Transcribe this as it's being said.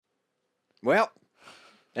Well,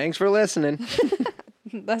 thanks for listening.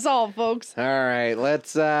 That's all, folks. All right,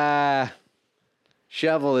 let's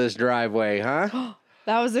shovel this driveway, huh?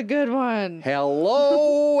 That was a good one.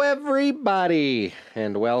 Hello, everybody,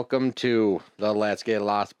 and welcome to the Let's Get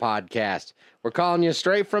Lost podcast. We're calling you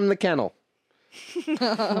straight from the kennel.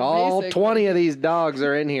 All 20 of these dogs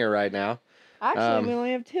are in here right now. Actually, we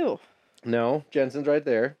only have 2. No, Jensen's right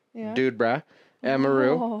there. Yeah. Dude, brah.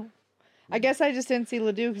 Emaru. Oh. I guess I just didn't see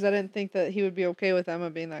Ledoux because I didn't think that he would be okay with Emma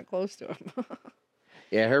being that close to him.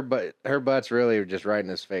 Yeah, her butt's really just right in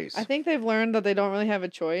his face. I think they've learned that they don't really have a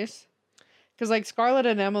choice. Because, like, Scarlett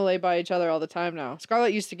and Emma lay by each other all the time now.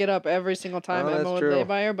 Scarlett used to get up every single time Emma would lay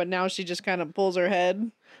by her, but now she just kind of pulls her head.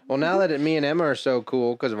 Well, now that me and Emma are so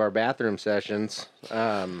cool because of our bathroom sessions,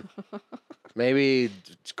 maybe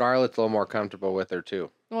Scarlett's a little more comfortable with her, too.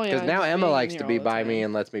 Well, yeah. Because now Emma likes to be by me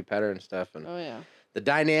and lets me pet her and stuff. And oh, yeah. the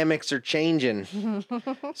dynamics are changing.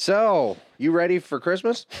 So, you ready for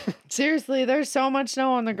Christmas? Seriously, there's so much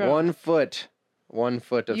snow on the ground. 1 foot. 1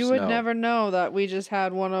 foot of snow. You would never know that we just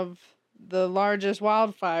had one of the largest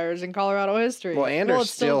wildfires in Colorado history. Well, and are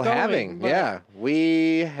still having. But... Yeah.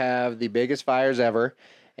 We have the biggest fires ever.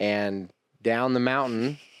 And down the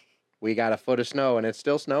mountain, we got 1 foot of snow, and it's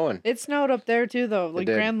still snowing. It snowed up there, too, though. Like,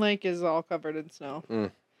 Grand Lake is all covered in snow.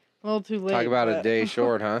 A little too late. Talk about a day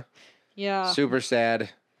short, huh? Yeah. Super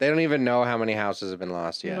sad. They don't even know how many houses have been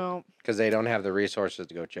lost yet. No. Because they don't have the resources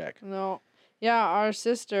to go check. No. Yeah, our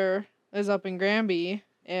sister is up in Granby,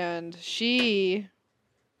 and she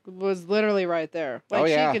was literally right there. Like,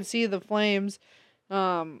 she could see the flames.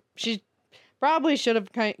 She probably should have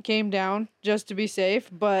came down just to be safe,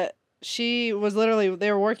 but she was literally,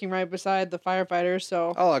 they were working right beside the firefighters,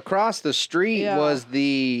 so... Oh, across the street was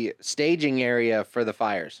the staging area for the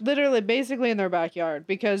fires. Literally, basically in their backyard,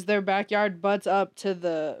 because their backyard butts up to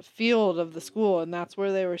the field of the school, and that's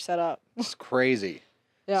where they were set up. It's crazy.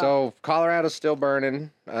 Yeah. So, Colorado's still burning,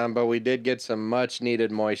 but we did get some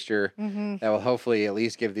much-needed moisture that will hopefully at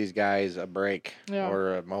least give these guys a break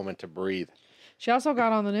or a moment to breathe. She also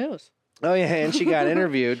got on the news. Oh, yeah, and she got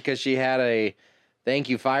interviewed because she had a thank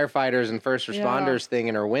you firefighters and first responders thing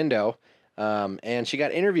in her window, and she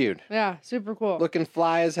got interviewed. Yeah, super cool. Looking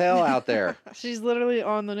fly as hell out there. She's literally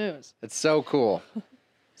on the news. It's so cool.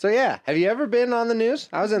 So, yeah, have you ever been on the news?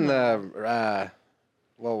 I was in the,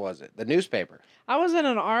 what was it? The newspaper. I was in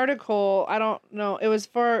an article, I don't know, it was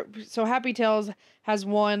for, so Happy Tales has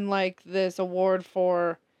won, like, this award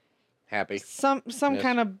for... Happy. Some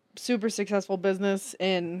kind of super successful business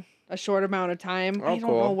in a short amount of time. I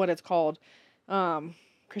don't know what it's called.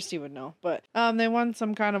 Christy would know, but they won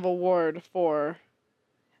some kind of award for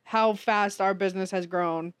how fast our business has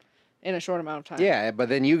grown in a short amount of time. Yeah, but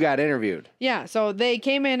then you got interviewed. Yeah, so they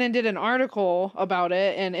came in and did an article about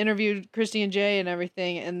it and interviewed Christy and Jay and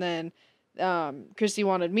everything, and then Christy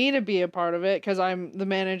wanted me to be a part of it because I'm the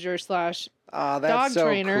manager / dog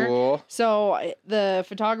trainer. Cool. So the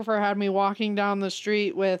photographer had me walking down the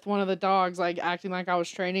street with one of the dogs, like acting like I was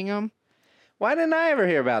training him. Why didn't I ever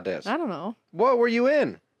hear about this? I don't know. What were you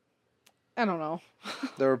in? I don't know.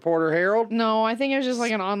 The Reporter Herald? No, I think it was just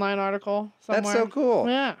like an online article somewhere. That's so cool.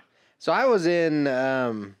 Yeah. So I was in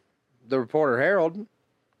the Reporter Herald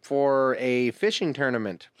for a fishing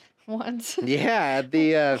tournament. What? Yeah, at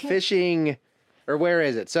the fishing, or where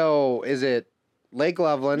is it? So is it Lake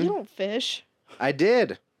Loveland? You don't fish. I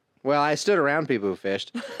did. Well, I stood around people who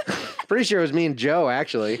fished. Pretty sure it was me and Joe,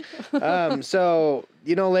 actually. So,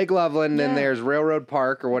 you know Lake Loveland, and there's Railroad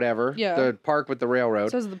Park or whatever. Yeah. The park with the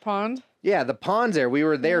railroad. So is the pond? Yeah, the pond's there. We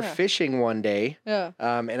were there fishing one day. Yeah.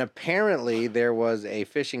 And apparently there was a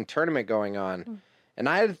fishing tournament going on. And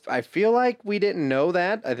I feel like we didn't know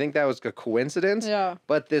that. I think that was a coincidence. Yeah.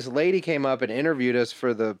 But this lady came up and interviewed us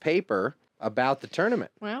for the paper about the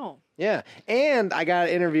tournament. Wow. Yeah. And I got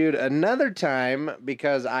interviewed another time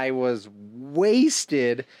because I was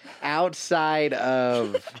wasted outside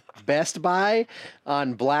of Best Buy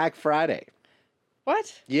on Black Friday.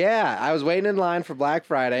 What? Yeah. I was waiting in line for Black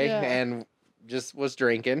Friday and just was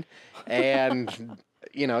drinking. And,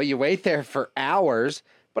 you know, you wait there for hours.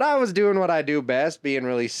 But I was doing what I do best, being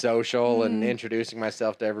really social and introducing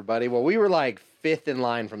myself to everybody. Well, we were like 5th in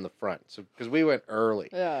line from the front, so because we went early.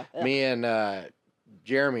 Yeah. Me and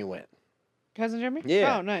Jeremy went. Cousin Jeremy?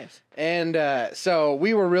 Yeah. Oh, nice. And so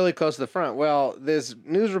we were really close to the front. Well, this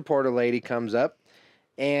news reporter lady comes up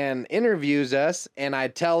and interviews us, and I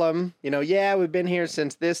tell them, you know, yeah, we've been here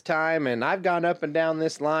since this time, and I've gone up and down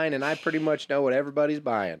this line, and I pretty much know what everybody's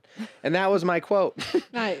buying. And that was my quote.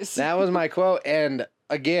 Nice. That was my quote, and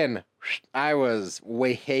again, I was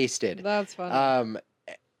way hasted. That's funny.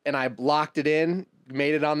 And I locked it in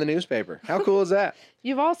made it on the newspaper. How cool is that?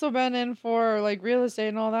 You've also been in for like real estate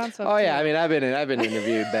and all that stuff. Oh yeah, too. I mean I've been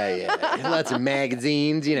interviewed by lots of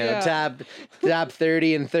magazines, top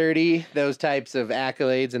 30 and 30, those types of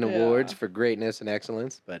accolades and awards for greatness and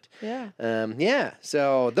excellence. But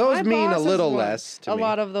so those mean a little less to me. A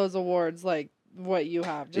lot of those awards, like what you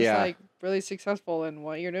have, just like really successful in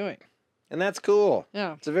what you're doing. And that's cool.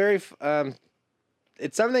 Yeah. It's a very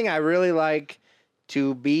it's something I really like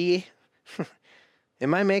to be.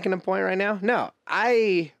 Am I making a point right now? No.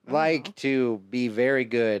 I like to be very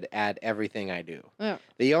good at everything I do. Yeah.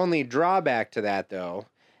 The only drawback to that, though,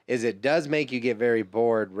 is it does make you get very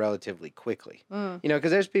bored relatively quickly. Because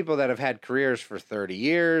there's people that have had careers for 30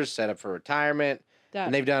 years, set up for retirement,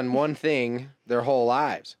 and they've done one thing their whole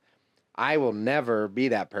lives. I will never be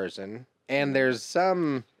that person, and there's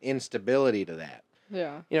some instability to that.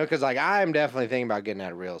 Yeah. Because like I'm definitely thinking about getting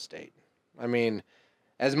out of real estate. I mean,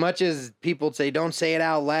 as much as people say, don't say it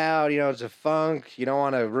out loud, it's a funk, you don't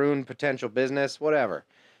want to ruin potential business, whatever.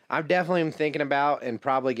 I'm definitely thinking about and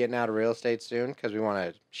probably getting out of real estate soon because we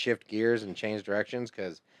want to shift gears and change directions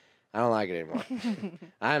because I don't like it anymore.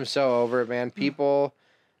 I'm so over it, man. People,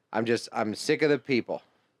 I'm sick of the people.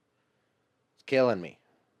 It's killing me.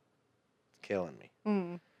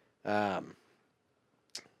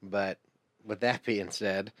 But with that being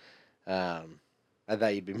said, I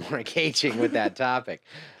thought you'd be more engaging with that topic.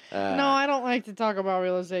 No, I don't like to talk about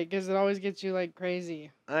real estate because it always gets you like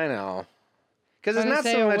crazy. I know. Because it's not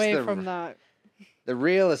so much from that. The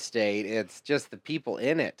real estate, it's just the people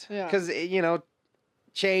in it. Because,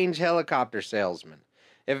 change helicopter salesman.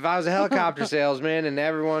 If I was a helicopter salesman and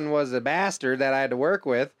everyone was a bastard that I had to work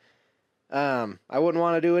with, I wouldn't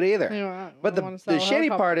want to do it either. But the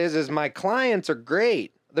shitty part is my clients are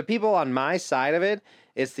great. The people on my side of it,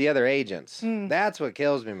 it's the other agents. That's what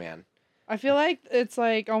kills me, man. I feel like it's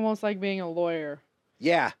like almost like being a lawyer.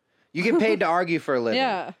 Yeah. You get paid to argue for a living.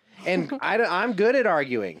 Yeah. And I'm good at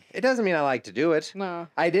arguing. It doesn't mean I like to do it. No.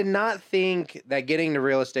 I did not think that getting to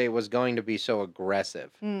real estate was going to be so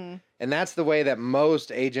aggressive. And that's the way that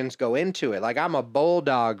most agents go into it. Like, I'm a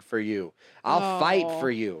bulldog for you. I'll fight for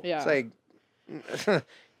you. Yeah. It's like...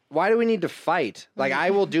 Why do we need to fight? Like,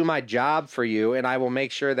 I will do my job for you, and I will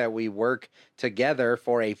make sure that we work together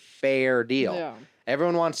for a fair deal. Yeah.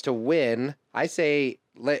 Everyone wants to win. I say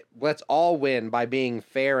let's all win by being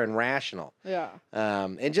fair and rational. Yeah.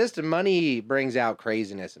 And just money brings out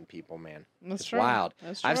craziness in people, man. That's it's true. wild.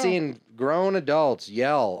 That's true. I've seen grown adults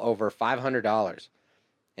yell over $500,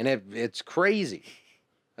 and it's crazy.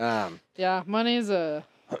 Yeah, money's a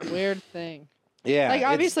weird thing. Yeah. Like,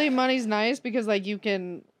 obviously, money's nice because, like, you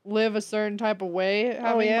can live a certain type of way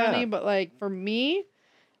having money, but like for me,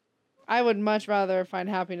 I would much rather find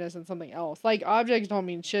happiness in something else. Like, objects don't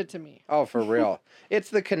mean shit to me. Oh, for real. It's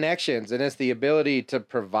the connections and it's the ability to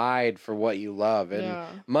provide for what you love.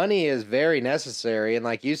 And money is very necessary. And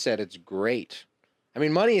like you said, it's great. I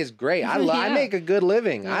mean, money is great. I make a good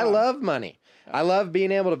living. I love money. I love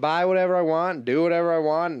being able to buy whatever I want, do whatever I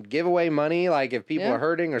want, and give away money. Like if people are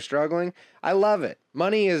hurting or struggling, I love it.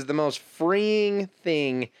 Money is the most freeing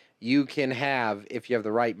thing you can have if you have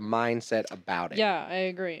the right mindset about it. Yeah, I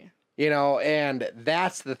agree. And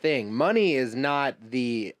that's the thing. Money is not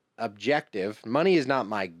the objective. Money is not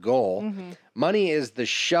my goal. Money is the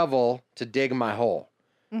shovel to dig my hole.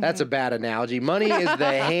 That's a bad analogy. Money is the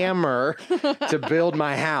hammer to build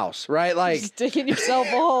my house, right? Like just digging yourself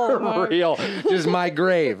a hole. For real. Just my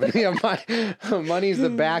grave. Money's the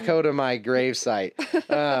backhoe to my grave site.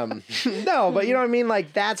 No, but you know what I mean?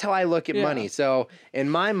 Like that's how I look at money. So in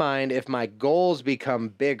my mind, if my goals become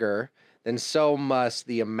bigger, then so must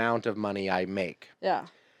the amount of money I make. Yeah.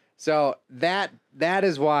 So that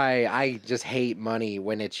is why I just hate money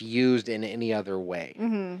when it's used in any other way.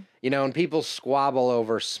 And people squabble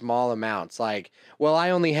over small amounts. Like, well,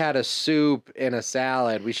 I only had a soup and a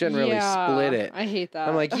salad. We shouldn't really split it. I hate that.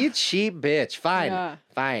 I'm like, you cheap bitch. Fine.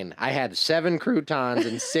 Fine. I had 7 croutons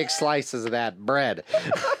and 6 slices of that bread.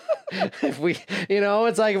 If we,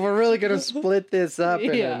 it's like if we're really going to split this up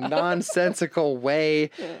in a nonsensical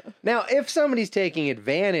way. Now, if somebody's taking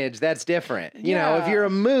advantage, that's different. You know, if you're a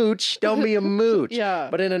mooch, don't be a mooch.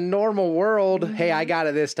 But in a normal world, hey, I got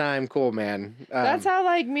it this time. Cool, man. That's how,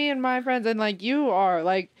 like, me and my friends and, like, you are.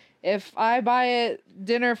 Like, if I buy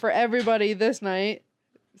dinner for everybody this night,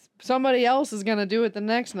 somebody else is going to do it the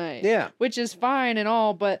next night. Yeah. Which is fine and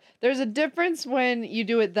all, but there's a difference when you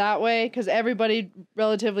do it that way because everybody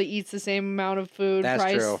relatively eats the same amount of food,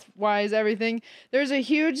 price-wise, everything. There's a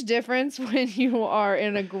huge difference when you are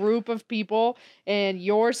in a group of people and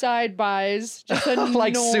your side buys just a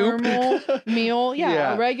like normal soup? meal.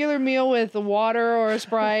 Yeah, a regular meal with a water or a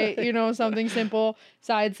Sprite, something simple,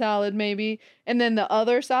 side salad maybe. And then the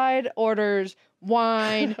other side orders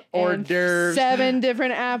wine hors and d'oeuvres, 7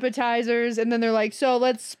 different appetizers, and then they're like, so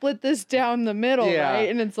let's split this down the middle, right?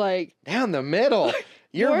 And it's like, down the middle?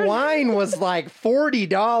 Your wine was like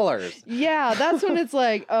 $40. Yeah, that's when it's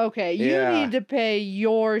like, okay, you need to pay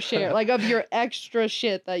your share, like of your extra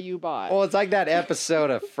shit that you bought. Well, it's like that episode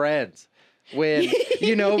of Friends when,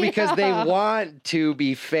 because they want to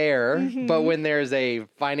be fair, but when there's a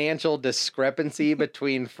financial discrepancy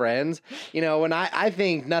between friends, when I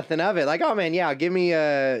think nothing of it, like, oh man, yeah, give me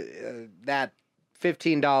that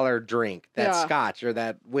 $15 drink, that scotch or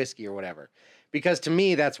that whiskey or whatever. Because to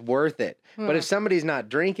me, that's worth it. But if somebody's not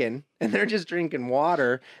drinking and they're just drinking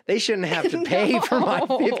water, they shouldn't have to pay for my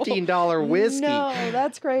 $15 whiskey. No,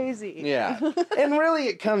 that's crazy. Yeah. And really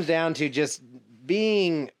it comes down to just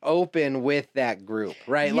being open with that group,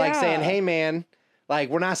 right? Like saying, hey man, like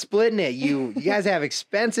we're not splitting it. You guys have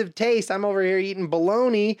expensive taste. I'm over here eating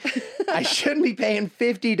bologna. I shouldn't be paying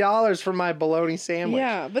 $50 for my bologna sandwich.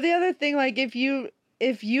 Yeah. But the other thing, like if you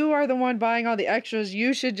are the one buying all the extras,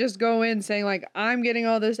 you should just go in saying like, I'm getting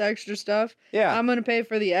all this extra stuff. Yeah. I'm going to pay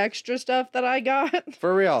for the extra stuff that I got.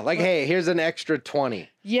 For real. Like, hey, here's an extra 20.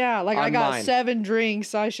 Yeah. Like I got 7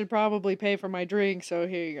 drinks. I should probably pay for my drink. So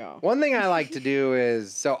here you go. One thing I like to do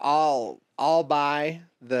is, so I'll buy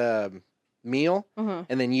the meal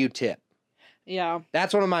and then you tip. Yeah.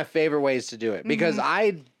 That's one of my favorite ways to do it because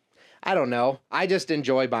I don't know. I just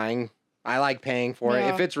enjoy buying. I like paying for it.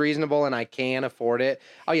 If it's reasonable and I can afford it,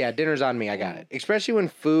 oh yeah, dinner's on me. I got it. Especially when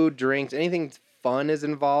food, drinks, anything fun is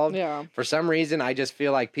involved. Yeah. For some reason, I just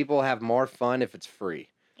feel like people have more fun if it's free.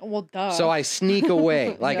 Well, duh. So I sneak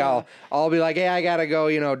away. Like I'll be like, hey, I gotta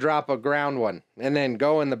go, drop a ground one, and then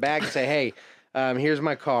go in the back and say, hey, here's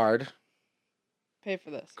my card. Pay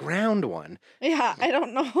for this. Ground one. Yeah, I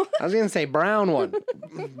don't know. I was gonna say brown one,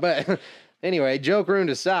 but anyway, joke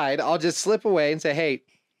ruined aside, I'll just slip away and say, hey,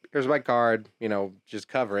 here's my card, just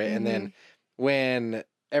cover it. And then when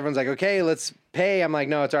everyone's like, okay, let's pay, I'm like,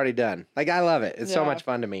 no, it's already done. Like, I love it. It's so much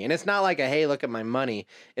fun to me. And it's not like a, hey, look at my money.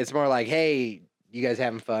 It's more like, hey, you guys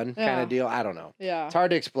having fun kind of deal. I don't know. Yeah. It's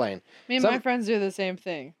hard to explain. Me and my friends do the same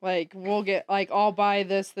thing. Like, we'll get, like, I'll buy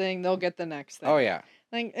this thing, they'll get the next thing. Oh, yeah.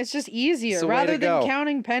 Like, it's just easier rather than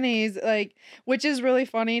counting pennies, like, which is really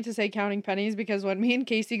funny to say counting pennies because when me and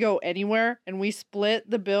Casey go anywhere and we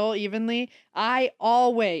split the bill evenly, I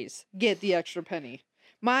always get the extra penny.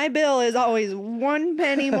 My bill is always 1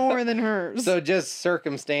 penny more than hers. So just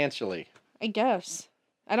circumstantially. I guess.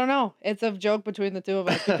 I don't know. It's a joke between the two of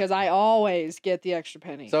us because I always get the extra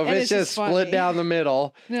penny. So if it's just split down the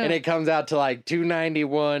middle and it comes out to like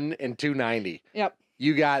 $2.91 and $2.90. Yep.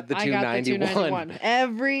 You got the $2.91. I got the $2.91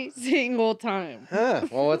 every single time. Huh.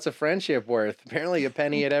 Well, what's a friendship worth? Apparently a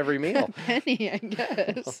penny at every meal. A penny, I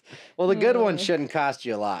guess. Well, the good one shouldn't cost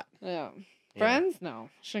you a lot. Yeah. Friends? No.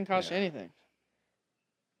 Shouldn't cost you anything.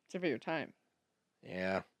 Except for your time.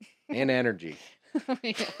 Yeah. And energy.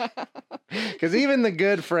 Because even the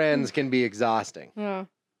good friends can be exhausting. Yeah.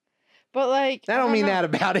 But like, I don't mean that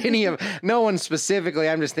about no one specifically.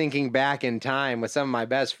 I'm just thinking back in time with some of my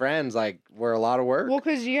best friends, like we're a lot of work. Well,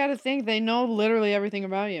 because you got to think they know literally everything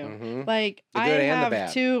about you. Like I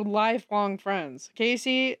have 2 lifelong friends.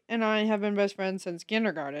 Casey and I have been best friends since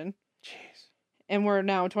kindergarten. Jeez. And we're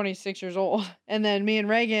now 26 years old. And then me and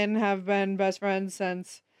Reagan have been best friends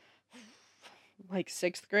since like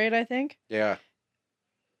 6th grade, I think. Yeah.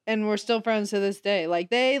 And we're still friends to this day. Like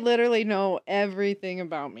they literally know everything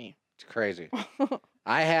about me. It's crazy.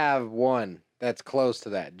 I have one that's close to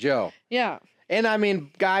that, Joe. Yeah. And I mean,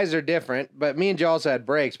 guys are different, but me and Joe also had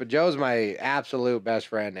breaks, but Joe's my absolute best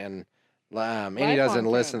friend, and he doesn't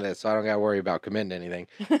listen to this, so I don't got to worry about committing to anything.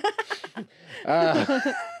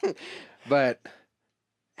 But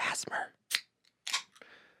ASMR.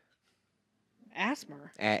 ASMR?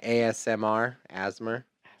 ASMR. ASMR.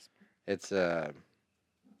 It's What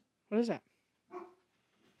is that?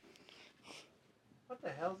 What the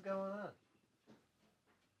hell's going on?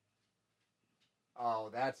 Oh,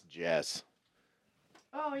 that's Jess.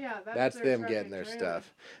 Oh, yeah. That's them getting their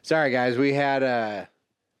stuff. Sorry, guys. We had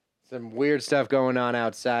some weird stuff going on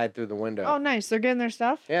outside through the window. Oh, nice. They're getting their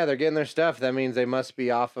stuff? Yeah, they're getting their stuff. That means they must be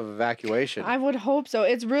off of evacuation. I would hope so.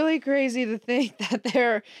 It's really crazy to think that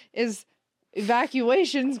there is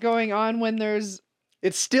evacuations going on when there's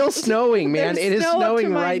It's still snowing, man. It is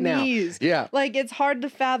snowing right now. Yeah. Like, it's hard to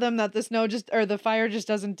fathom that the fire just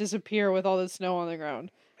doesn't disappear with all the snow on the ground.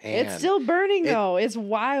 Man. It's still burning, though. It's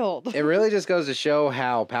wild. It really just goes to show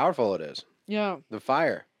how powerful it is. Yeah. The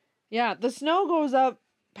fire. Yeah. The snow goes up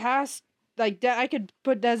past, like, I could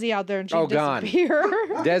put Desi out there and she'd disappear.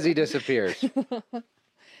 Gone. Desi disappears.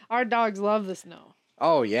 Our dogs love the snow.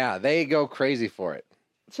 Oh, yeah. They go crazy for it.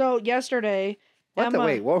 So, yesterday,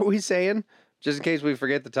 wait, what were we saying? Just in case we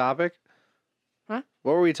forget the topic? Huh?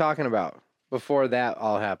 What were we talking about before that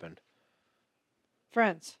all happened?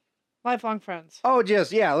 Friends. Lifelong friends. Oh,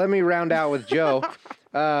 yeah. Let me round out with Joe.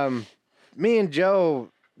 Me and Joe,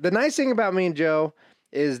 the nice thing about me and Joe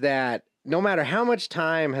is that no matter how much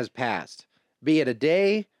time has passed, be it a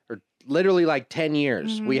day or literally like 10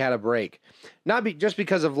 years, we had a break. Not just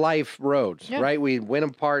because of life roads, right? We went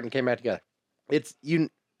apart and came back together. It's you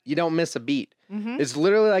don't miss a beat. It's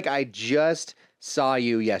literally like I just saw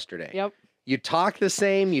you yesterday. Yep. You talk the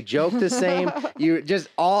same, you joke the same, you just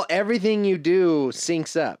everything you do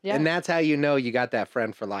syncs up. Yeah. And that's how you know you got that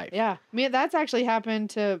friend for life. Yeah. That's actually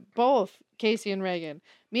happened to both Casey and Reagan.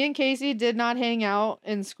 Me and Casey did not hang out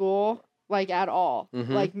in school like at all.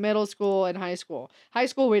 Like middle school and high school. High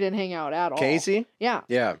school we didn't hang out at all. Casey? Yeah.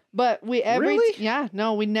 Yeah. But we really? Yeah,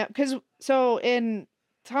 no, we never in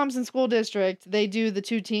Thompson School District, they do the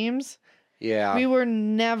two teams. Yeah. We were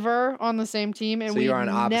never on the same team, and we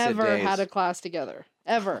never had a class together.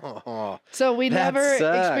 Ever. Oh, so we never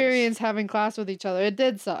experienced having class with each other. It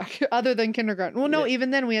did suck, other than kindergarten. Well, no, even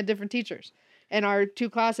then we had different teachers. And our two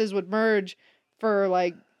classes would merge for,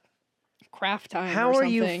 like, craft time How or are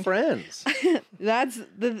something. You friends? I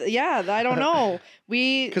don't know.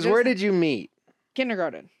 Because where did you meet?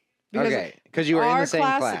 Kindergarten. Because you were in the same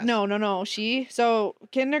class. No. So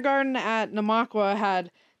kindergarten at Namakwa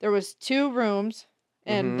there was 2 rooms,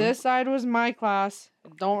 and this side was my class. I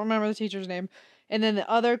don't remember the teacher's name. And then the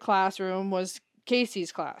other classroom was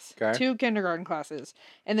Casey's class. Okay. 2 kindergarten classes.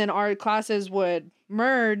 And then our classes would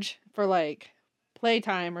merge for like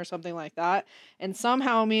playtime or something like that. And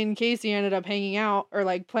somehow me and Casey ended up hanging out or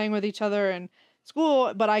like playing with each other in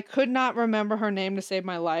school, but I could not remember her name to save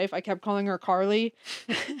my life. I kept calling her Carly.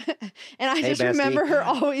 And I just remember her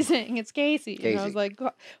always saying, it's Casey. And I was like,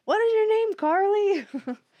 what is your name, Carly?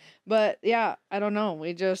 But yeah, I don't know.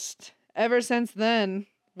 We just, ever since then,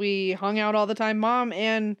 we hung out all the time. Mom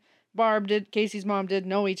and Casey's mom did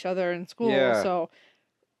know each other in school. Yeah. So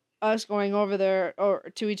us going over there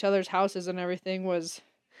or to each other's houses and everything was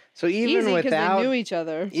even without they knew each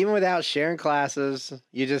other. Even without sharing classes,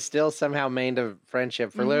 you just still somehow maintained a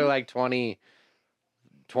friendship for literally like 20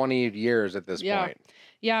 years at this point.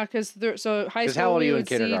 Yeah, because high school how old are you we in would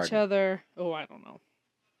see kindergarten? each other. Oh, I don't know.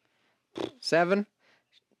 7?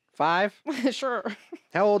 5? Sure.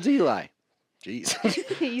 How old's Eli? Jeez.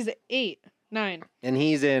 He's 8, 9. And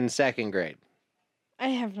he's in 2nd grade. I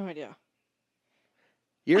have no idea.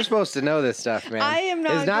 You're supposed to know this stuff, man. I am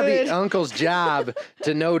not. It's not good. the uncle's job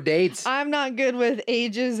to know dates. I'm not good with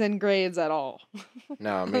ages and grades at all.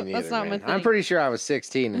 No, me neither. That's not my thing. I'm pretty sure I was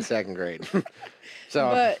 16 in 2nd grade.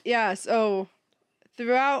 But yeah, so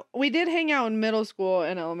throughout, we did hang out in middle school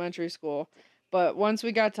and elementary school. But once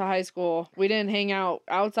we got to high school, we didn't hang out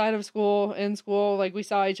outside of school, in school. Like, we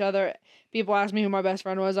saw each other. People asked me who my best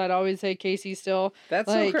friend was. I'd always say Casey still. That's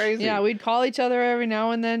so crazy. Yeah, we'd call each other every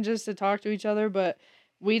now and then just to talk to each other. But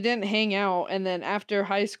we didn't hang out. And then after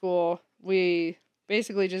high school, we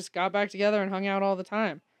basically just got back together and hung out all the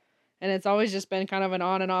time. And it's always just been kind of an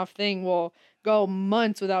on and off thing. We'll go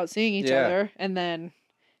months without seeing each other. And then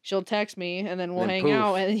she'll text me and then we'll hang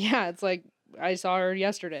out. And yeah, it's like, I saw her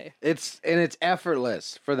yesterday. It's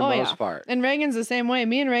effortless for the most part. And Reagan's the same way.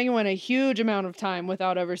 Me and Reagan went a huge amount of time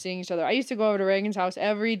without ever seeing each other. I used to go over to Reagan's house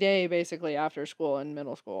every day, basically, after school in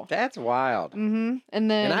middle school. That's wild. Mm-hmm.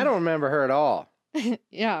 And I don't remember her at all.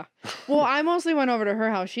 Yeah. Well, I mostly went over to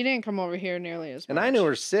her house. She didn't come over here nearly as much. And I knew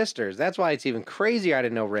her sisters. That's why it's even crazier I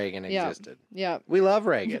didn't know Reagan existed. Yeah. We love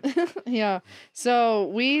Reagan. Yeah. So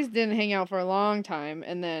we didn't hang out for a long time.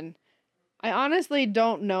 And then I honestly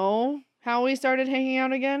don't know how we started hanging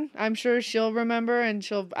out again. I'm sure she'll remember, and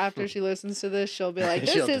after she listens to this, she'll be like,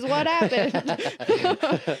 this is what happened.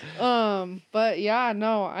 But yeah,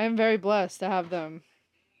 no, I'm very blessed to have them.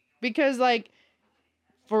 Because, like,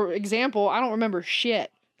 for example, I don't remember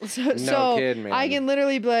shit. So kidding, man. I can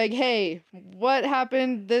literally be like, hey, what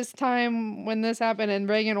happened this time when this happened? And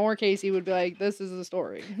Reagan or Casey would be like, this is the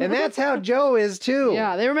story. And that's how Joe is too.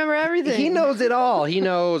 Yeah, they remember everything. He knows it all. He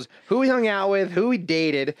knows who he hung out with, who he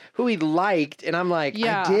dated, who he liked. And I'm like,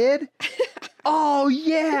 I did? Oh,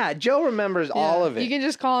 yeah. Joe remembers all of it. You can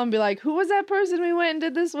just call him and be like, who was that person we went and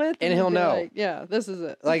did this with? And he'll know. Like, yeah, this is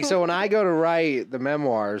it. Like, so when I go to write the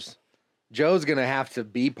memoirs, Joe's going to have to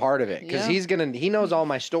be part of it because he knows all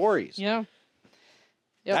my stories. Yeah.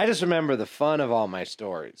 Yep. I just remember the fun of all my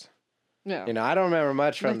stories. Yeah. You know, I don't remember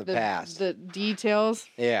much from the past. The details.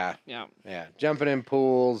 Yeah. Yeah. Yeah. Jumping in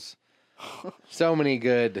pools. So many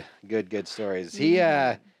good stories. He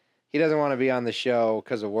doesn't want to be on the show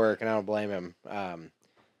because of work, and I don't blame him.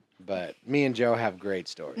 But me and Joe have great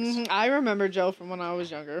stories. Mm-hmm. I remember Joe from when I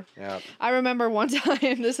was younger. Yeah. I remember one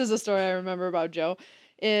time, this is a story I remember about Joe,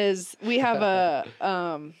 is we have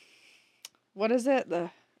a, what is it?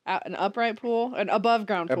 An upright pool, an above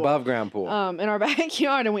ground pool. Above ground pool. In our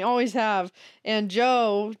backyard, and we always have. And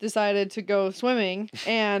Joe decided to go swimming,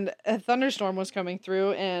 and a thunderstorm was coming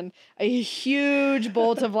through, and a huge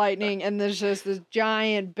bolt of lightning, and there's just this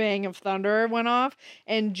giant bang of thunder went off,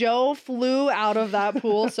 and Joe flew out of that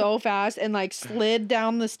pool so fast and like slid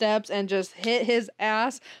down the steps and just hit his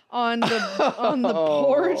ass on the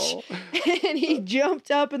porch, and he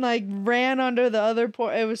jumped up and like ran under the other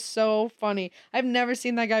porch. It was so funny. I've never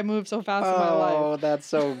seen that guy move so fast in my life. Oh, that's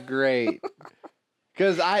so great.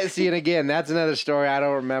 Because I see it again. That's another story I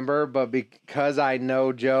don't remember, but because I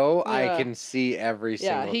know Joe, I can see every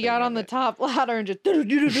single thing. Yeah, he got on the top ladder and just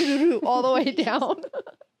all the way down.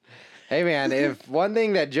 Hey, man, if one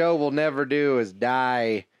thing that Joe will never do is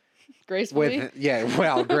die gracefully.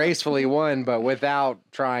 Gracefully one, but without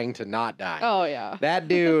trying to not die. Oh, yeah. That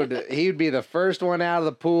dude, he'd be the first one out of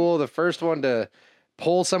the pool, the first one to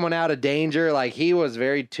pull someone out of danger. Like, he was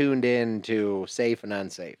very tuned in to safe and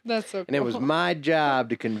unsafe. That's so cool. And it was my job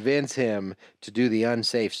to convince him to do the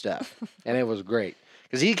unsafe stuff. And it was great.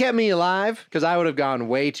 Because he kept me alive, because I would have gone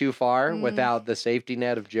way too far without the safety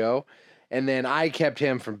net of Joe. And then I kept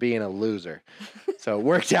him from being a loser. So it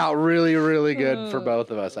worked out really, really good for both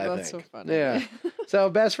of us, I think. That's so funny. Yeah. So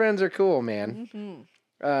best friends are cool, man.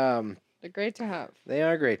 Mm-hmm. They're great to have. They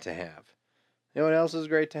are great to have. You know what else is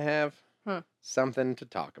great to have? Huh. Something to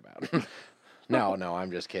talk about. No,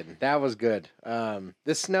 I'm just kidding. That was good.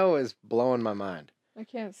 This snow is blowing my mind. I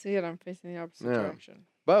can't see it. I'm facing the opposite direction.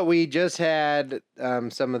 But we just had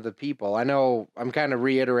some of the people. I know I'm kind of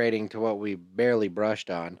reiterating to what we barely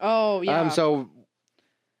brushed on. Oh, yeah. So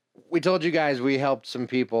we told you guys we helped some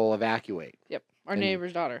people evacuate. Yep. Our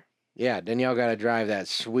neighbor's daughter. Yeah, Danielle got to drive that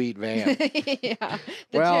sweet van. Yeah.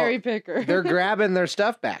 The cherry picker. They're grabbing their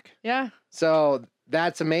stuff back. Yeah. So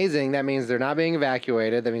that's amazing. That means they're not being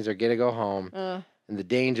evacuated. That means they're going to go home. And the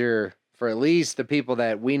danger for at least the people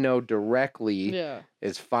that we know directly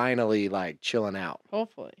is finally like chilling out.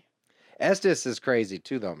 Hopefully. Estes is crazy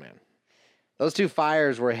too, though, man. Those two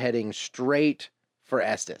fires were heading straight for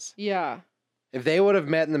Estes. Yeah. If they would have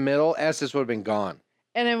met in the middle, Estes would have been gone.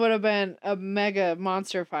 And it would have been a mega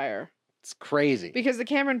monster fire. It's crazy. Because the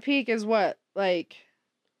Cameron Peak is what? Like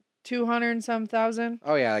 200 and some thousand?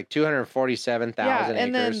 Oh, yeah, like 247,000 acres.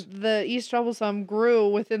 And then the East Troublesome grew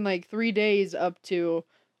within like 3 days up to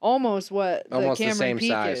almost what the Cameron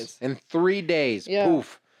Peak size. is. In 3 days,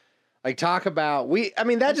 poof. Like, talk about,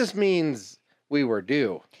 that just means we were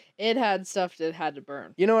due. It had stuff that had to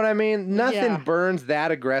burn. You know what I mean? Nothing burns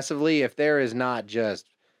that aggressively if there is not just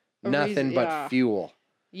nothing but fuel.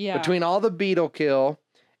 Yeah. Between all the beetle kill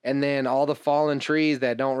and then all the fallen trees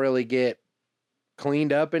that don't really get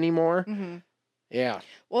cleaned up anymore. Mm-hmm. Yeah.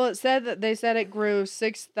 Well, they said it grew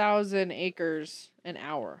 6,000 acres an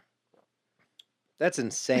hour. That's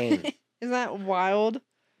insane. Isn't that wild?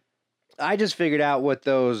 I just figured out what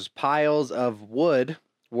those piles of wood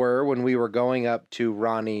were when we were going up to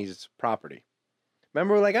Ronnie's property.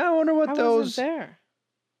 Remember, we're like, I wonder what those. I wasn't there.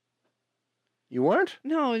 You weren't?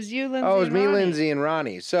 No, it was you, Lindsay. Oh, it was me, Lindsay, and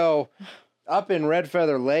Ronnie. So, up in Red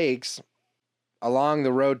Feather Lakes, along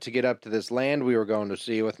the road to get up to this land we were going to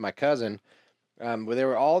see with my cousin, where there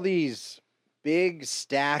were all these big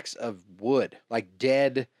stacks of wood, like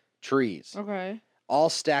dead trees. Okay. All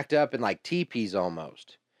stacked up in like teepees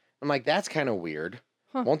almost. I'm like, that's kind of weird.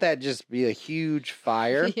 Huh. Won't that just be a huge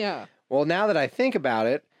fire? Yeah. Well, now that I think about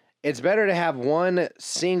it, it's better to have one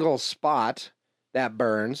single spot that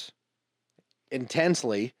burns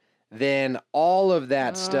intensely than all of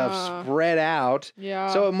that stuff spread out. Yeah.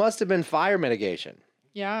 So it must have been fire mitigation.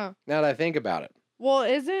 Yeah. Now that I think about it. Well,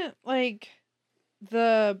 isn't like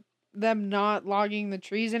them not logging the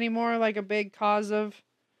trees anymore like a big cause of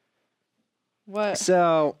what?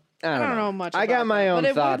 So I don't know much. I got my own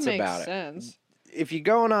thoughts about it. If you're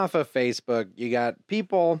going off of Facebook, you got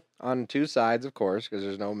people on two sides, of course, because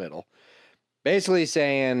there's no middle, basically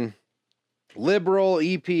saying liberal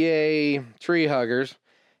EPA tree huggers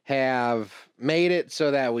have made it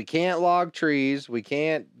so that we can't log trees, we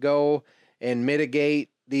can't go and mitigate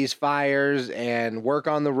these fires and work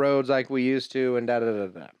on the roads like we used to, and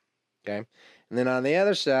da-da-da-da. Okay? And then on the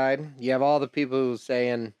other side, you have all the people who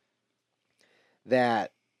saying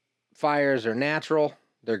that fires are natural,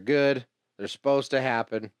 they're good, they're supposed to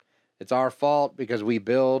happen. It's our fault because we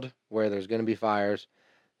build where there's going to be fires.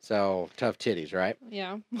 So, tough titties, right?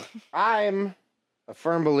 Yeah. I'm a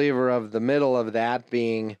firm believer of the middle of that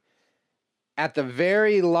being, at the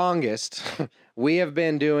very longest, we have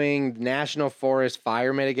been doing national forest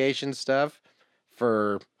fire mitigation stuff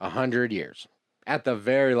for 100 years. At the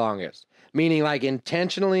very longest. Meaning like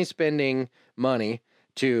intentionally spending money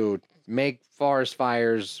to make forest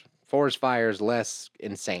fires less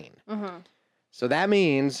insane. Uh-huh. So that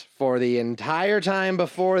means for the entire time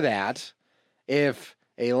before that, if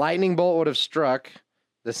a lightning bolt would have struck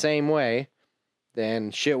the same way,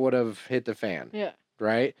 then shit would have hit the fan. Yeah.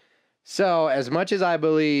 Right? So as much as I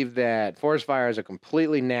believe that forest fires are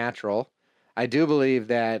completely natural, I do believe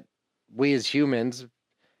that we as humans,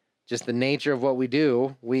 just the nature of what we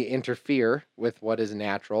do, we interfere with what is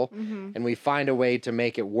natural, and we find a way to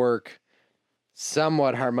make it work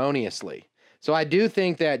somewhat harmoniously. So I do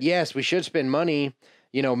think that, yes, we should spend money,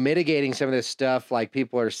 mitigating some of this stuff like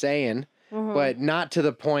people are saying, but not to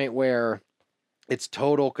the point where it's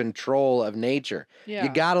total control of nature. Yeah. You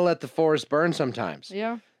got to let the forest burn sometimes.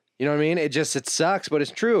 Yeah. You know what I mean? It sucks, but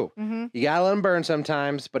it's true. You got to let them burn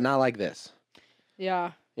sometimes, but not like this.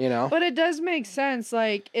 Yeah. But it does make sense.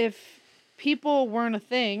 Like, if people weren't a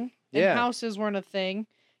thing, and houses weren't a thing,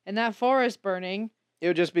 and that forest burning, it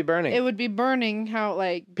would just be burning. It would be burning how,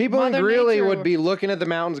 like, people really would be looking at the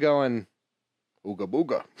mountains going, ooga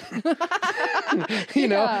booga.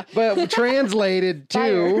 But translated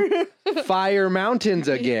to fire mountains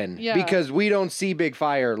again. Yeah. Because we don't see big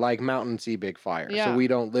fire like mountains see big fire. Yeah. So we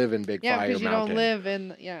don't live in big fire mountain. Yeah, because you don't live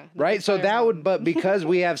in, right? So that would, but because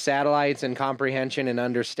we have satellites and comprehension and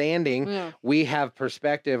understanding, we have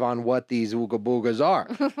perspective on what these ooga boogas are.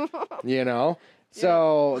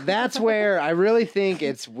 So that's where I really think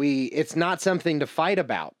it's not something to fight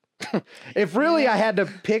about. If really I had to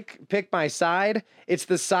pick my side, it's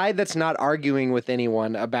the side that's not arguing with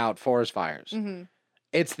anyone about forest fires.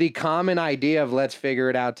 It's the common idea of let's figure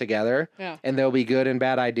it out together, and there'll be good and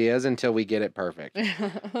bad ideas until we get it perfect.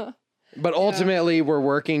 But ultimately, we're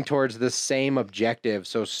working towards the same objective,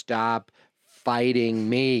 so stop fighting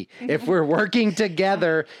me. If we're working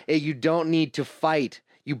together, you don't need to fight.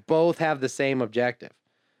 You both have the same objective,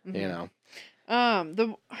 What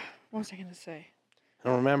was I going to say? I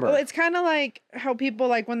don't remember. Well, it's kind of like how people,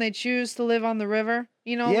 like, when they choose to live on the river,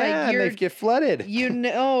 like they get flooded. You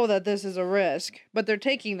know that this is a risk, but they're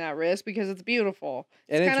taking that risk because it's beautiful.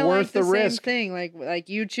 And it's worth the risk. Same thing. Like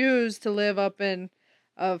you choose to live up in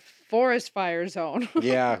a forest fire zone.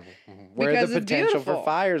 Yeah, where the potential for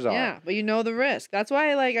fires are. Yeah, but you know the risk. That's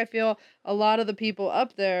why, I feel a lot of the people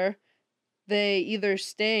up there, they either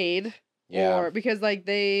stayed or because,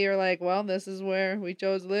 they are like, well, this is where we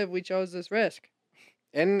chose to live. We chose this risk.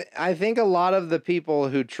 And I think a lot of the people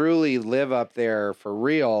who truly live up there for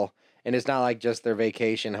real, and it's not like just their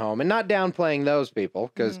vacation home, and not downplaying those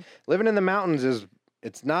people, because living in the mountains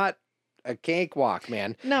it's not a cakewalk,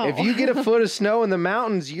 man. No. If you get a foot of snow in the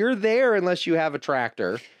mountains, you're there unless you have a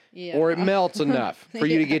tractor. Yeah. Or it melts enough for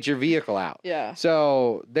you to get your vehicle out. Yeah.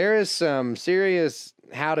 So there is some serious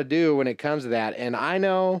how to do when it comes to that. And I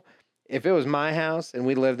know if it was my house and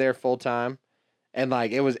we lived there full time, and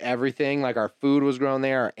it was everything, our food was grown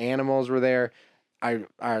there, our animals were there,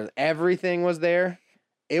 our everything was there,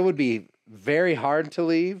 it would be very hard to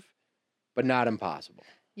leave, but not impossible.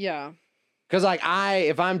 Yeah. Because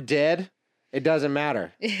if I'm dead, it doesn't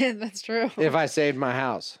matter. Yeah, that's true. If I saved my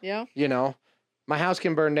house. Yeah. My house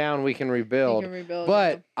can burn down, we can rebuild.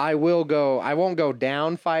 But I won't go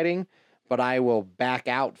down fighting, but I will back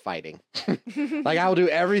out fighting. I will do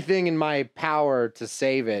everything in my power to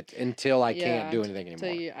save it until I can't do anything anymore.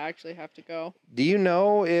 Until you actually have to go. Do you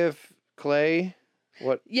know if Clay,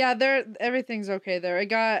 what? Yeah, everything's okay there. It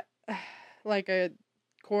got a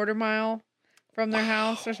quarter mile from their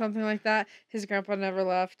house or something like that. His grandpa never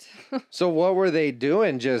left. So what were they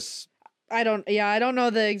doing? I don't know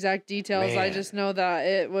the exact details. Man. I just know that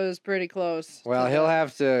it was pretty close. Well, he'll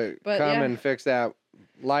have to come and fix that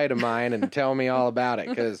light of mine and tell me all about it,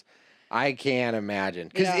 because I can't imagine.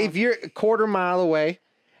 Because if you're a quarter mile away,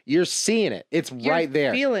 you're seeing it. You're right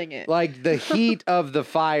there. Feeling it. The heat of the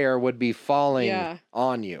fire would be falling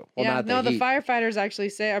on you. Well, the firefighters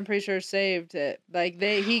actually I'm pretty sure saved it.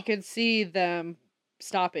 He could see them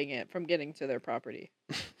stopping it from getting to their property.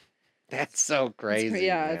 That's so crazy.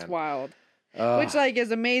 It's wild. which like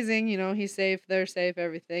is amazing. You know, he's safe, they're safe,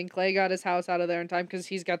 everything. Clay got his house out of there in time because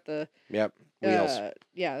he's got the wheels.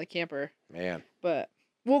 The camper. Man, but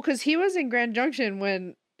because he was in Grand Junction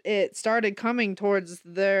when it started coming towards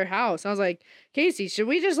their house. I was like, Casey, should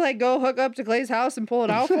we just like go hook up to Clay's house and pull it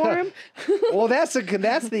out for him? Well, that's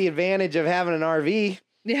the advantage of having an RV.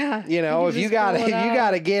 Yeah. You know, if you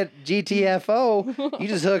gotta get GTFO, you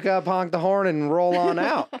just hook up, honk the horn, and roll on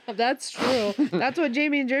out. That's true. That's what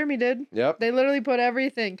Jamie and Jeremy did. Yep. They literally put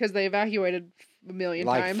everything because they evacuated a million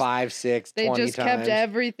times. Like 5, 6, 20 times. They just kept times.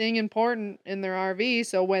 everything important in their RV.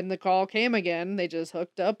 So when the call came again, they just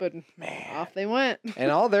hooked up and off they went.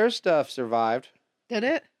 And all their stuff survived. Did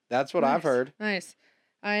it? That's what I've heard. Nice.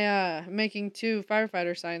 I'm making 2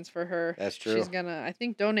 firefighter signs for her. That's true. She's gonna, I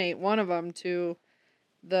think, donate one of them to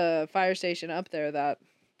the fire station up there that,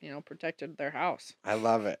 you know, protected their house. I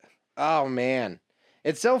love it. Oh, man.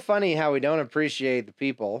 It's so funny how we don't appreciate the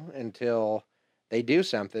people until they do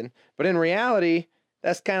something. But in reality,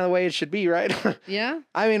 that's kind of the way it should be, right? Yeah.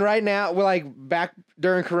 I mean, right now, we're like back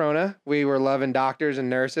during Corona, we were loving doctors and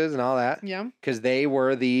nurses and all that. Yeah. Because they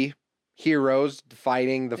were the heroes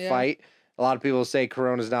fighting the fight. A lot of people say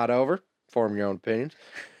Corona's not over. Form your own opinions.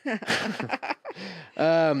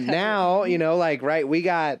 Now, you know, like, right,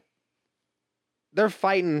 they're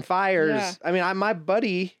fighting fires. Yeah. I mean, my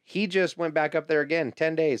buddy, he just went back up there again,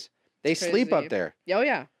 10 days. They sleep up there. Oh,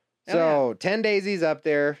 yeah. 10 days he's up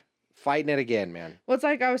there fighting it again, man. Well, it's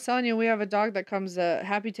like I was telling you, we have a dog that comes to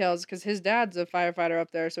Happy Tails because his dad's a firefighter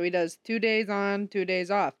up there. So he does 2 days on, 2 days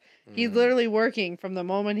off. He's literally working from the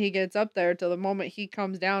moment he gets up there to the moment he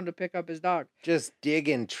comes down to pick up his dog. Just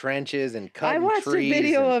digging trenches and cutting trees. I watched a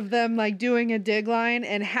video of them like doing a dig line,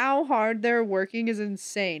 and how hard they're working is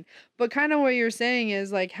insane. But kind of what you're saying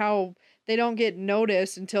is like how they don't get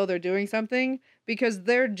noticed until they're doing something because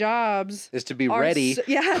their jobs is to be ready. To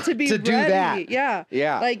be to ready. Do that. Yeah.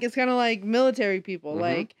 Yeah. Like it's kind of like military people.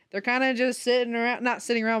 Like they're kind of just sitting around, not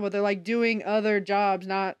sitting around, but they're like doing other jobs,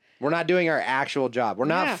 We're not doing our actual job. We're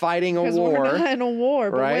not fighting a war. We're not in a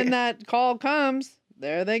war. But when that call comes,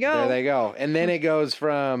 there they go. There they go. And then it goes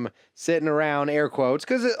from sitting around, air quotes,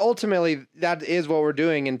 because ultimately that is what we're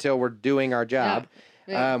doing until we're doing our job.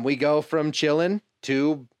 Yeah. We go from chilling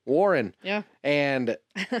to warring. Yeah. And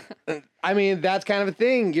I mean, that's kind of a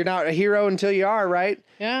thing. You're not a hero until you are, right?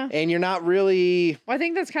 Yeah. And you're not really... Well, I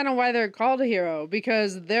think that's kind of why they're called a hero,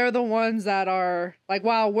 because they're the ones that are, like,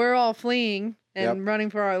 while we're all fleeing and running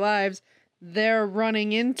for our lives, they're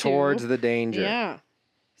running into... towards the danger. Yeah.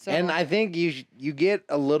 So. And I think you get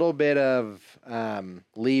a little bit of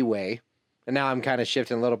leeway. And now I'm kind of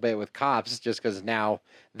shifting a little bit with cops just because now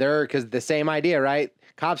because the same idea, right?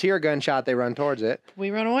 Cops hear a gunshot, they run towards it.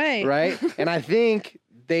 We run away. Right? And I think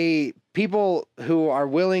people who are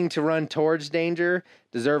willing to run towards danger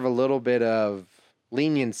deserve a little bit of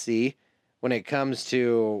leniency when it comes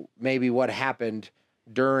to maybe what happened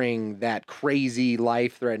during that crazy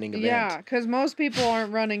life-threatening event. Yeah, because most people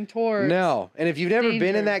aren't running towards No. And if you've never danger.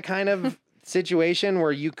 been in that kind of situation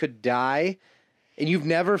where you could die and you've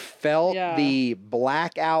never felt the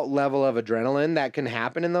blackout level of adrenaline that can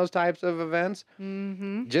happen in those types of events,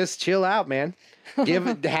 just chill out, man.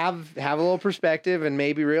 Have a little perspective and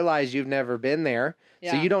maybe realize you've never been there.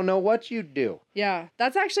 So you don't know what you'd do. Yeah,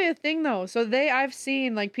 that's actually a thing though. So I've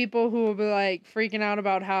seen like people who will be like freaking out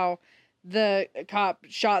about how the cop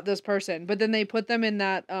shot this person, but then they put them in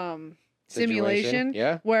that simulation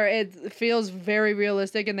where it feels very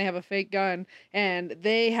realistic and they have a fake gun and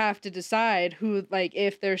they have to decide who, like,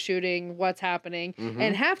 if they're shooting, what's happening.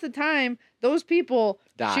 And half the time those people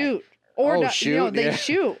shoot or shoot. No, they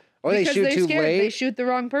shoot. Or they shoot too late. They shoot the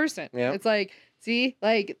wrong person. Yep. It's like, see,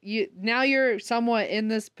 like you're somewhat in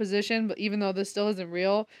this position, but even though this still isn't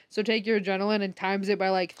real, so take your adrenaline and times it by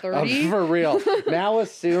like 30. For real. Now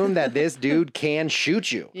assume that this dude can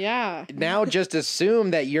shoot you. Yeah. Now just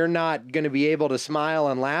assume that you're not going to be able to smile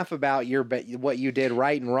and laugh about what you did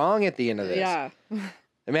right and wrong at the end of this. Yeah.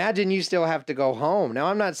 Imagine you still have to go home. Now,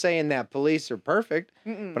 I'm not saying that police are perfect,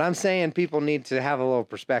 but I'm saying people need to have a little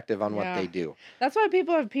perspective on what they do. That's why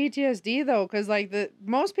people have PTSD, though, because like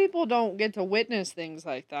most people don't get to witness things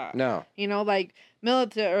like that. No. You know, like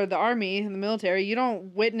military or the army and the military, you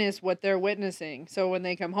don't witness what they're witnessing. So when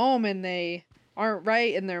they come home and they aren't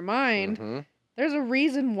right in their mind, there's a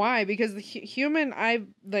reason why, because the human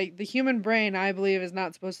brain, I believe, is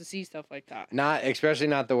not supposed to see stuff like that. Especially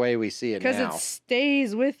not the way we see it now. Because it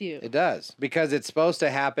stays with you. It does. Because it's supposed to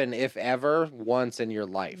happen, if ever, once in your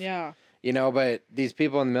life. Yeah. You know, but these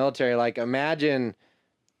people in the military, like, imagine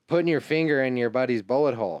putting your finger in your buddy's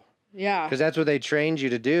bullet hole. Yeah. Because that's what they trained you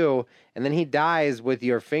to do. And then he dies with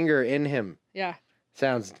your finger in him. Yeah.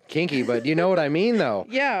 sounds kinky, but you know what I mean, though.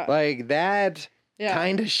 Yeah. Like that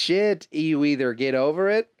kind of shit, you either get over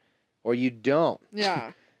it or you don't.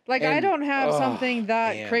 Yeah. Like, I don't have something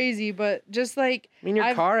that crazy, but just like... I mean,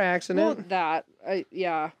 your car accident. Well,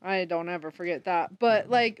 I don't ever forget that. But,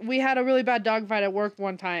 like, we had a really bad dog fight at work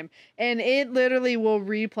one time, and it literally will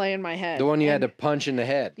replay in my head. The one you had to punch in the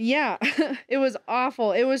head. Yeah. It was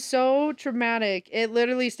awful. It was so traumatic. It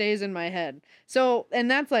literally stays in my head. So,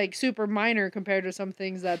 and that's, like, super minor compared to some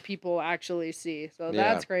things that people actually see. So,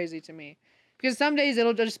 that's crazy to me. Because some days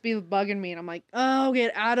it'll just be bugging me, and I'm like, oh,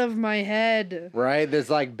 get out of my head. Right? This,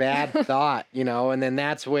 like, bad thought, you know? And then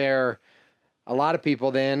that's where a lot of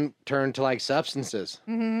people then turn to, like, substances,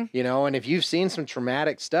 you know? And if you've seen some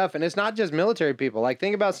traumatic stuff, and it's not just military people. Like,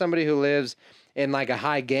 think about somebody who lives in, like, a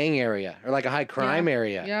high gang area or, like, a high crime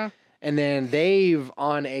area. Yeah. And then they've,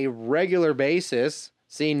 on a regular basis,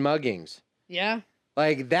 seen muggings. Yeah.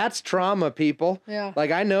 Like, that's trauma, people. Yeah.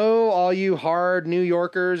 Like, I know all you hard New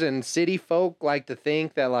Yorkers and city folk like to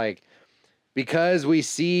think that, like, because we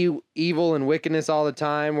see evil and wickedness all the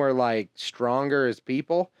time, we're, like, stronger as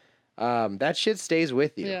people. That shit stays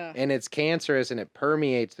with you. Yeah. And it's cancerous and it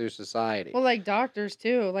permeates through society. Well, like doctors,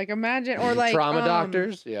 too. Like, imagine, or like... Trauma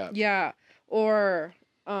doctors? Yeah. Yeah. Or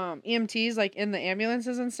EMTs, like, in the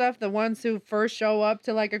ambulances and stuff. The ones who first show up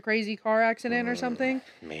to, like, a crazy car accident or something.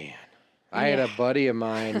 Man. I had a buddy of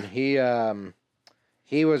mine. He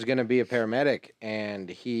was going to be a paramedic, and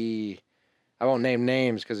I won't name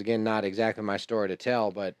names because, again, not exactly my story to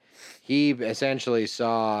tell, but he essentially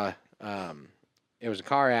saw, it was a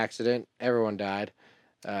car accident. Everyone died.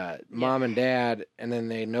 Mom and dad, and then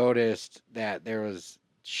they noticed that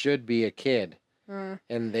should be a kid,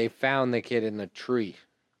 and they found the kid in the tree.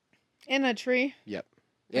 In a tree? Yep.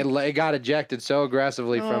 It got ejected so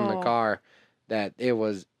aggressively from the car that it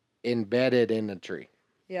was embedded in the tree.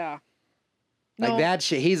 Yeah. Like that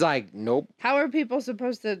shit. He's like, nope. How are people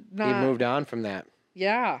supposed to not... He moved on from that.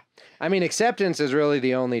 Yeah. I mean, acceptance is really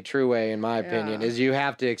the only true way, in my opinion, is you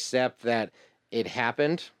have to accept that it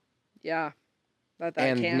happened. Yeah. That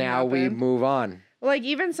and can now happen. We move on. Like,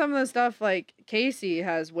 even some of the stuff, like, Casey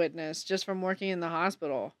has witnessed just from working in the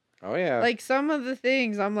hospital. Oh, yeah. Like, some of the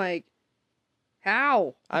things, I'm like,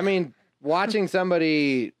 how? I mean, watching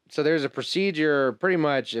somebody... So there's a procedure, pretty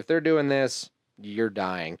much, if they're doing this, you're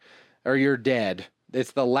dying. Or you're dead.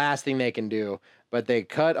 It's the last thing they can do. But they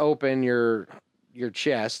cut open your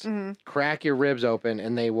chest, crack your ribs open,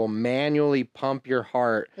 and they will manually pump your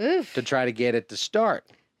heart to try to get it to start.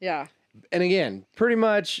 Yeah. And again, pretty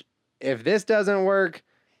much, if this doesn't work,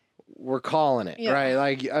 we're calling it, right?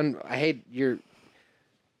 Like, I hate your...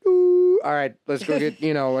 Ooh, all right, let's go get,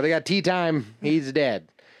 they got tea time. He's dead.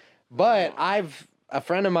 But a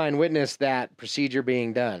friend of mine witnessed that procedure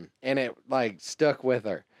being done, and it, like, stuck with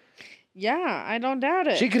her. Yeah, I don't doubt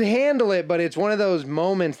it. She could handle it, but it's one of those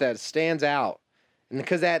moments that stands out. And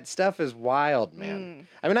because that stuff is wild, man.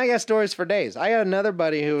 I mean, I got stories for days. I got another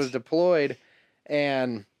buddy who was deployed,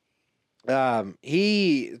 and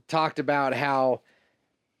he talked about how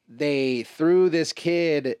they threw this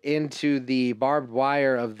kid into the barbed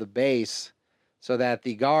wire of the base so that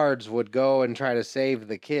the guards would go and try to save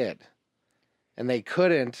the kid. And they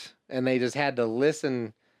couldn't, and they just had to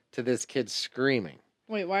listen to this kid screaming.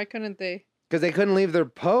 Wait, why couldn't they? Because they couldn't leave their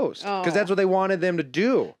post. Because that's what they wanted them to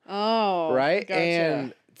do. Oh. Right? Gotcha.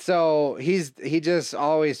 And so he just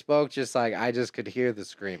always spoke just like, I just could hear the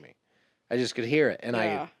screaming. I just could hear it. And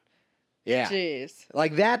yeah. Jeez.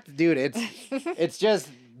 Like that, dude, it's just,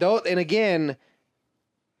 though. And again,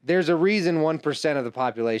 there's a reason 1% of the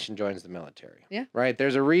population joins the military. Yeah. Right?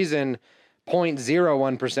 There's a reason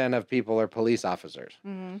 0.01% of people are police officers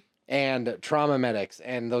and trauma medics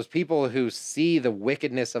and those people who see the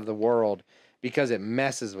wickedness of the world because it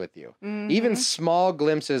messes with you. Even small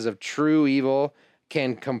glimpses of true evil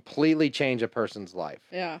can completely change a person's life.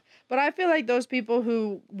 Yeah. But I feel like those people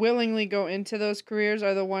who willingly go into those careers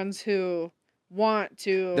are the ones who want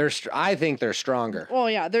to... I think they're stronger. Well,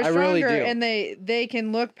 yeah, they're stronger, really do. And they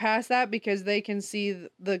can look past that because they can see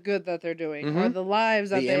the good that they're doing or the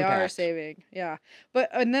lives that they are saving. Yeah.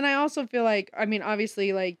 And then I also feel like, I mean,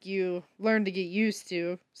 obviously, like, you learn to get used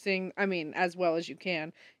to seeing, I mean, as well as you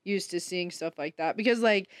can, used to seeing stuff like that. Because,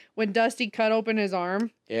 like, when Dusty cut open his arm,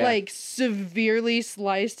 like, severely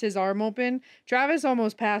sliced his arm open, Travis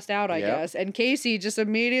almost passed out, I guess. And Casey just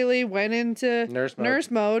immediately went into nurse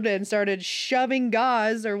mode and started shoving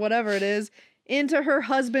gauze or whatever it is into her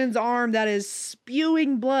husband's arm that is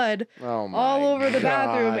spewing blood all over the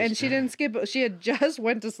bathroom. And she didn't skip it. She had just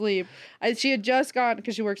went to sleep. She had just gotten,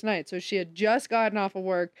 because she works nights, so she had just gotten off of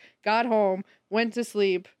work, got home, went to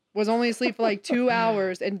sleep, was only asleep for like 2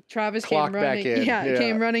 hours, and Travis Clocked came running. back in. Yeah,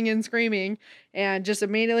 came running in screaming, and just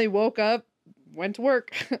immediately woke up, went to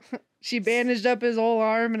work. She bandaged up his whole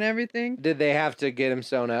arm and everything. Did they have to get him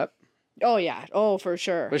sewn up? Oh yeah, oh for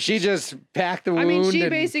sure. But she just packed the wound. I mean, she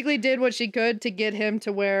basically did what she could to get him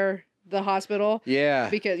to where the hospital. Yeah.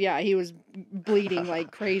 Because he was bleeding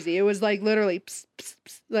like crazy. It was like literally pss, pss,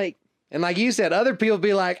 pss, like. And like you said, other people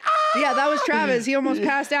be like, ah! Yeah, that was Travis. He almost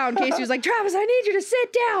passed out in case he was like, Travis, I need you to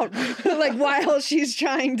sit down. Like while she's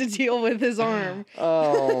trying to deal with his arm.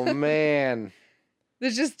 Oh man.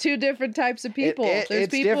 There's just two different types of people. There's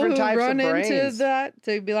people who run into that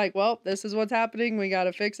to be like, well, this is what's happening. We got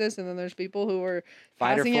to fix this. And then there's people who are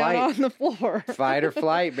passing out on the floor. Fight or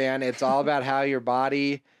flight, man. It's all about how your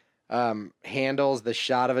body handles the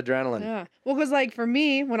shot of adrenaline. Yeah. Well, because like for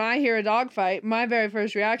me, when I hear a dog fight, my very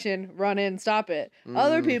first reaction, run in, stop it.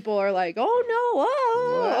 Other people are like, oh no,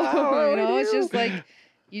 oh. It's just like,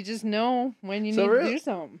 you just know when you need to do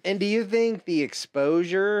something. And do you think the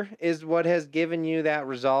exposure is what has given you that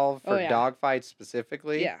resolve for dog fights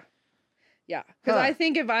specifically? Yeah. Yeah. Because I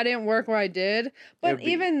think if I didn't work where I did, but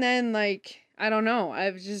even then, like, I don't know.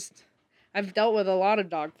 I've dealt with a lot of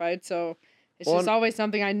dog fights, so it's just always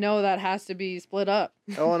something I know that has to be split up.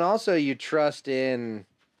 Oh, and also you trust in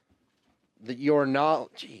your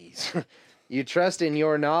knowledge. Jeez. You trust in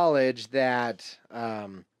your knowledge that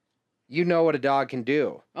you know what a dog can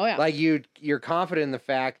do. Oh yeah. Like you're confident in the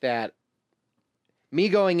fact that me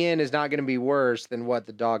going in is not going to be worse than what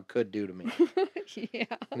the dog could do to me. Yeah.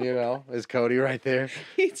 You know, is Cody right there?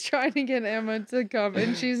 He's trying to get Emma to come,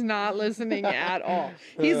 and she's not listening at all.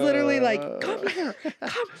 He's literally like, come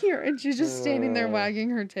here. And she's just standing there wagging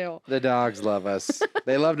her tail. The dogs love us.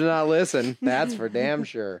 They love to not listen. That's for damn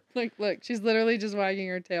sure. Look, she's literally just wagging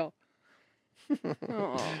her tail.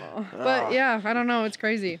 But yeah, I don't know. It's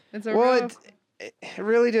crazy. It's a it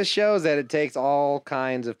really just shows that it takes all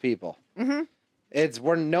kinds of people. Mm-hmm.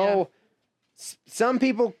 Some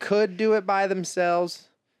people could do it by themselves,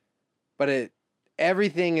 but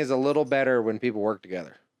everything is a little better when people work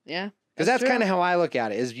together. Yeah. Because that's kind of how I look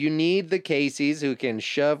at it, is you need the Caseys who can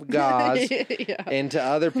shove gauze into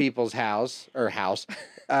other people's wounds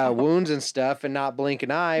and stuff and not blink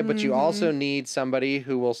an eye, but you also need somebody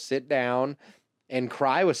who will sit down and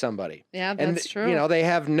cry with somebody. Yeah, that's true. You know, they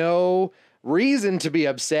have no reason to be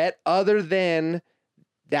upset other than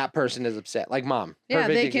that person is upset. Like mom. Yeah,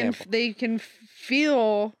 example. they can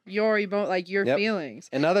feel your feelings.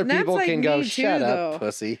 And other people can go, shut up,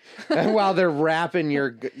 pussy, while they're wrapping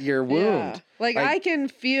your wound. Yeah. Like I can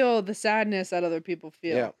feel the sadness that other people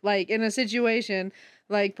feel. Yeah. Like in a situation,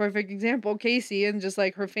 like perfect example, Casey and just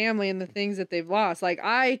like her family and the things that they've lost. Like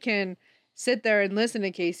I can sit there and listen to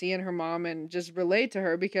Casey and her mom and just relate to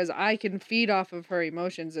her because I can feed off of her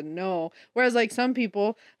emotions and know. Whereas like some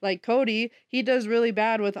people, like Cody, he does really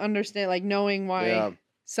bad with knowing why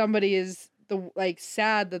somebody is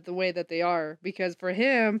sad that the way that they are, because for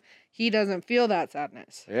him, he doesn't feel that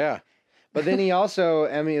sadness. Yeah. But then he also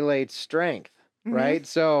emulates strength, right?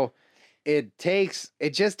 So it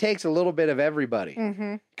just takes a little bit of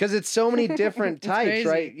everybody because it's so many different types,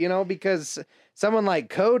 right? You know, because someone like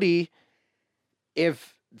Cody,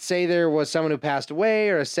 if say there was someone who passed away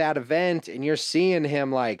or a sad event and you're seeing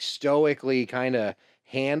him like stoically kind of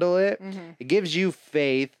handle it, it gives you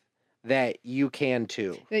faith that you can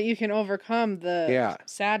too. That you can overcome the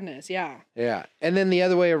sadness. Yeah. Yeah. And then the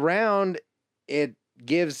other way around, it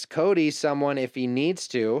gives Cody someone, if he needs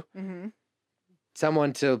to,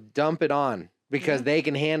 someone to dump it on because they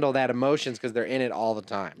can handle that emotions because they're in it all the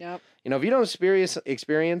time. Yep. You know, if you don't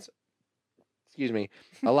experience,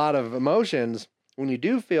 a lot of emotions, when you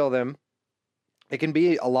do feel them, it can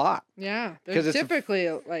be a lot. Yeah. They're typically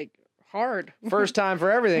like hard. First time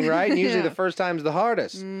for everything, right? And usually the first time's the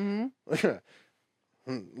hardest. At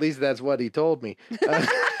least that's what he told me. But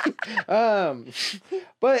I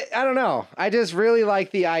don't know. I just really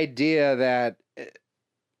like the idea that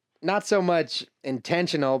not so much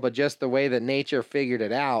intentional, but just the way that nature figured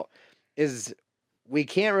it out is we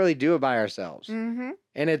can't really do it by ourselves. And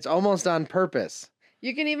it's almost on purpose.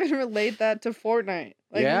 You can even relate that to Fortnite.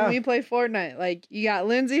 Like when we play Fortnite, like you got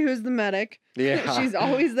Lindsay, who's the medic. Yeah. She's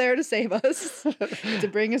always there to save us, to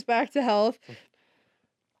bring us back to health.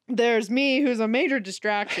 There's me, who's a major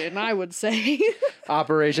distraction, I would say.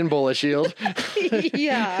 Operation Bullet Shield.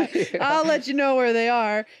 Yeah. I'll let you know where they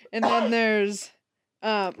are. And then there's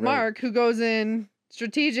Mark, who goes in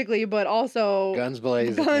strategically, but also guns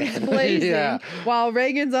blazing, while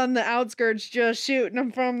Reagan's on the outskirts just shooting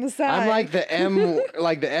them from the side. I'm like the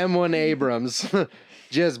M1 Abrams,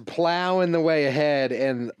 just plowing the way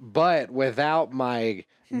ahead, but without my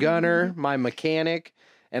gunner, my mechanic,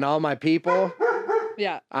 and all my people,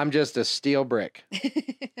 yeah, I'm just a steel brick.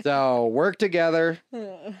 So work together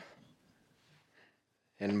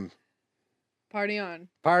and party on.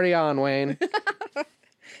 Party on, Wayne.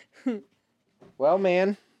 Well,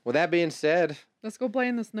 man, with that being said, let's go play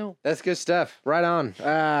in the snow. That's good stuff. Right on.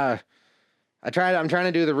 I'm trying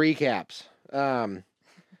to do the recaps.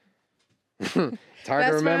 It's hard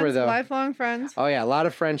to remember friends, though. Lifelong friends. Oh yeah, a lot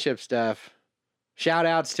of friendship stuff. Shout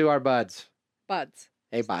outs to our buds. Buds.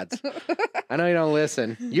 Hey buds. I know you don't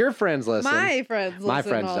listen. Your friends listen. My friends listen. My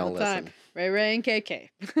friends all don't the time. listen. Ray and KK.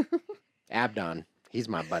 Abdon. He's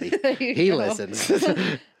my buddy. He listens.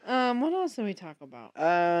 What else did we talk about?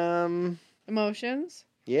 Emotions.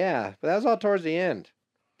 Yeah, but that was all towards the end.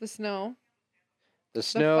 The snow. The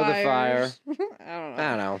fire. I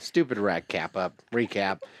don't know. Stupid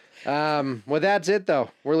recap. Well, that's it though.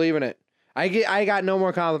 We're leaving it. I got no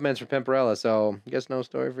more compliments for Pimperella, so I guess no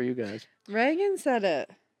story for you guys. Reagan said it.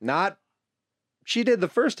 She did the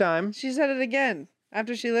first time. She said it again.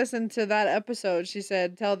 After she listened to that episode, she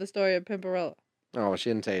said, tell the story of Pimperella. Oh, she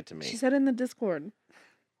didn't say it to me. She said it in the Discord.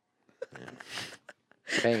 Yeah.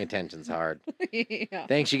 Paying attention's hard. Yeah.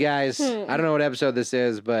 Thanks, you guys. I don't know what episode this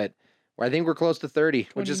is, but I think we're close to 30.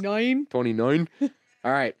 29. Which is 29.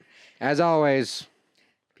 All right. As always.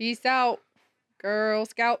 Peace out, Girl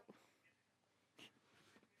Scout.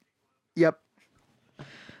 Yep.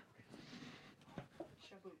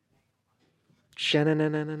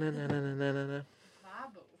 Sha-na-na-na-na-na-na-na-na-na.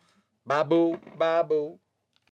 Babu. Babu.